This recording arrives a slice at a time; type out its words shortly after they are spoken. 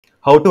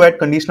How to add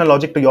conditional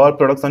logic to your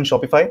products on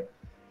Shopify.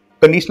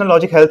 Conditional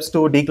logic helps to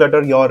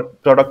declutter your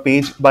product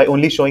page by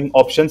only showing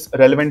options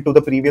relevant to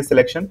the previous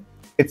selection.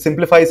 It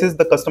simplifies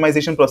the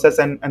customization process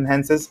and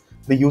enhances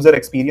the user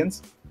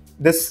experience.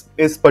 This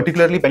is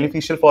particularly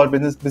beneficial for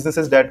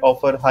businesses that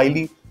offer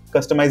highly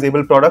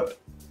customizable product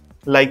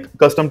like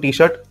custom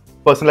t-shirt,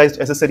 personalized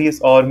accessories,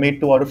 or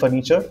made-to-order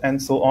furniture,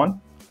 and so on.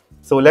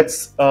 So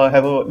let's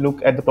have a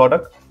look at the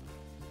product.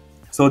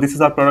 So this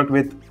is our product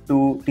with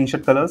two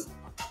t-shirt colors,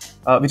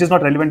 which is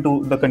not relevant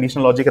to the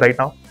conditional logic right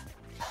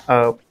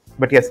now.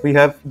 But yes, we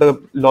have the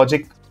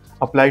logic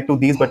applied to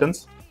these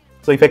buttons.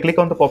 So if I click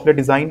on the popular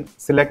design,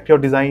 select your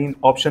design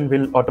option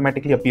will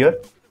automatically appear.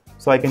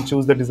 So I can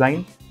choose the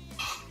design.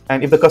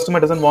 And if the customer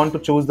doesn't want to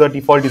choose the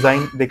default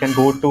design, they can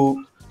go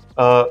to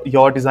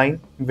your design,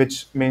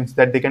 which means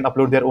that they can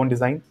upload their own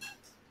design.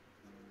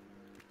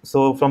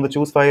 So from the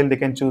choose file, they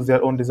can choose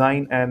their own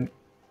design, and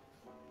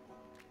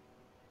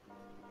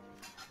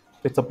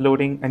it's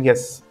uploading. And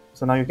yes,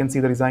 so now you can see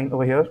the design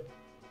over here.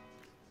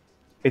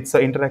 It's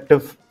an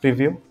interactive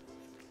preview.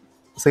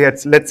 So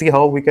yes, let's see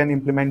how we can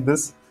implement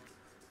this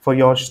for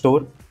your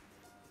store.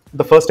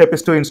 The first step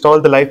is to install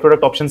the Live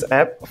Product Options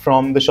app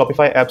from the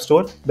Shopify App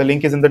Store. The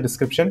link is in the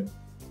description.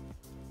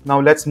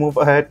 Now let's move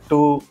ahead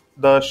to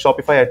the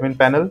Shopify admin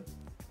panel.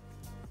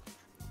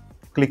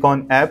 Click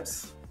on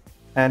Apps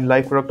and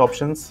Live Product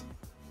Options.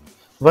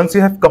 Once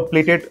you have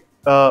completed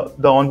the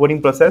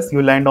onboarding process,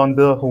 you land on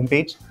the home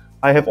page.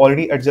 I have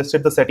already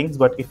adjusted the settings,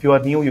 but if you are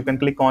new, you can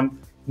click on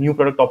New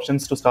Product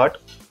Options to start.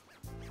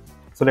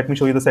 So let me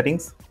show you the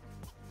settings.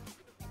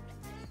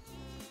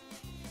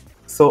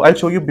 So I'll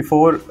show you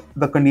before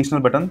the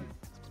conditional button.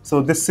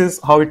 So this is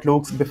how it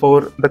looks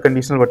before the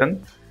conditional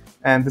button,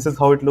 and this is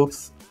how it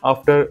looks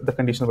after the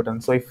conditional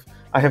button. So if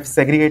I have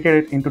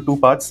segregated it into two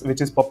parts, which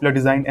is popular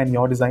design and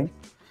your design.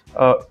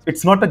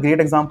 It's not a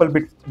great example,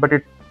 but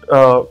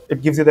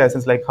it gives you the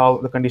essence, like how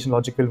the conditional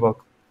logic will work.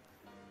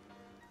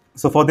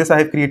 So for this, I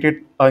have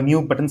created a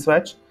new button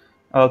swatch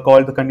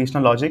called the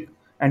conditional logic.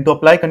 And to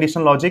apply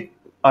conditional logic,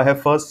 I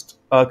have first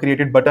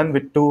created button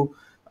with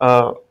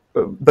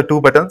the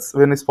two buttons.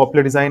 One is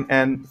popular design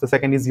and the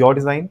second is your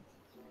design.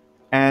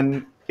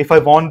 And if I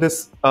want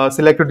this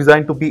selected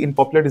design to be in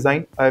popular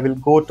design, I will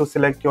go to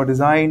select your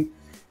design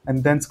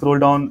and then scroll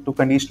down to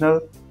conditional,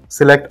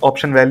 select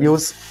option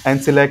values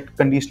and select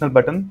conditional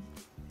button,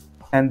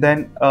 and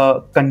then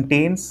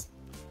contains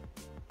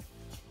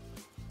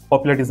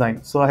popular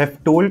design. So I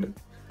have told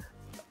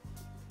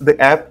the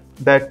app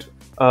that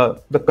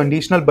the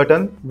conditional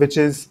button, which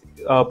is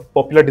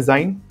popular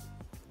design,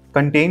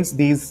 contains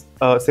these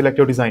select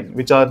your design,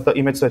 which are the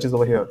image swatches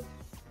over here.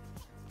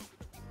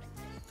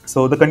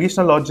 So the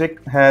conditional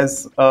logic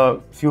has a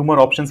few more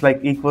options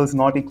like equals,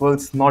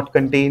 not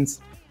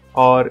contains,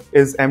 or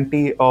is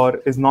empty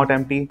or is not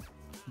empty,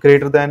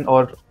 greater than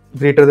or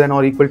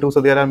equal to.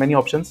 So there are many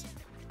options.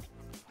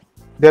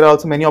 There are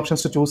also many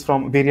options to choose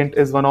from. Variant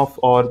is one of,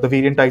 or the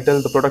variant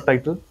title, the product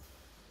title.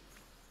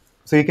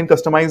 So you can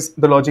customize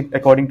the logic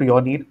according to your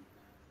need.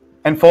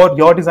 And for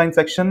your design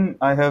section,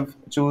 I have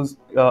choose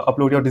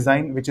upload your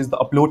design, which is the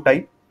upload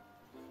type.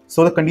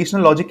 So the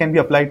conditional logic can be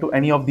applied to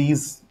any of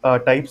these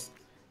types.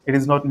 It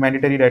is not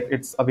mandatory that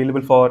it's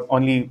available for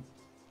only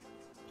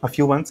a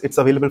few ones. It's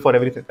available for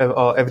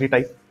every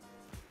type,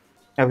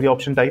 every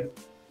option type.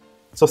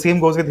 So same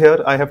goes with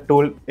here. I have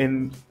told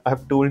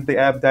the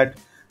app that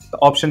the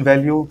option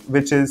value,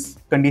 which is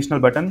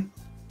conditional button.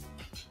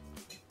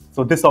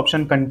 So this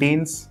option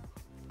contains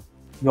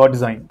your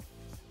design.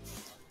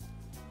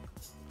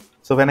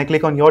 So when I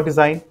click on your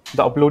design,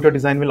 the upload your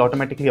design will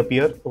automatically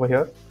appear over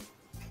here.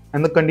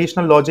 And the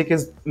conditional logic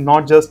is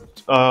not just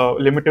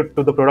limited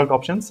to the product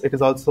options. It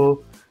is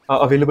also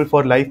available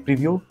for live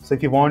preview. So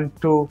if you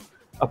want to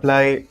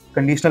apply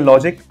conditional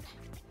logic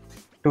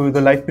to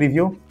the live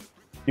preview,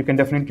 you can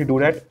definitely do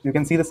that. You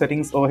can see the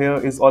settings over here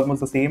is almost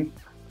the same.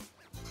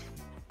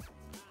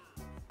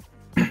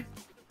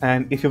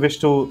 And if you wish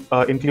to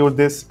include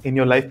this in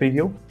your live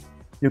preview,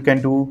 you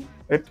can do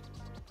it.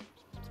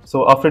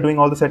 So after doing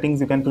all the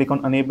settings, you can click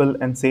on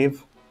enable and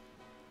save.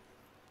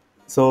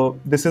 So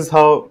this is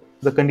how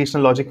the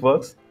conditional logic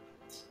works.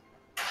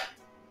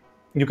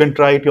 You can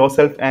try it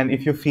yourself, and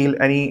if you feel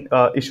any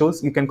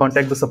issues, you can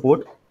contact the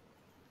support.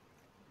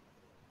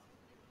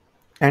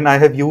 And I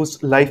have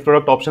used live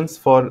product options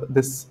for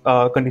this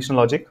conditional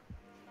logic.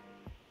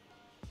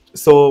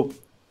 So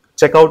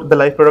check out the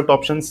live product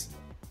options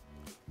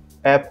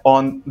app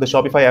on the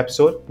Shopify App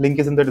Store. Link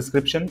is in the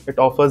description. It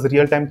offers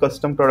real-time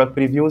custom product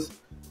previews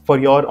for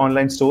your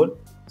online store.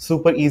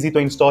 Super easy to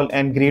install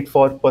and great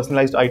for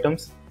personalized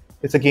items.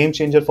 It's a game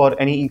changer for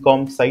any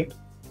e-com site.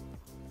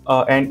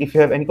 And if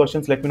you have any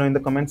questions, let me know in the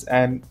comments,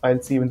 and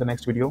I'll see you in the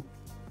next video.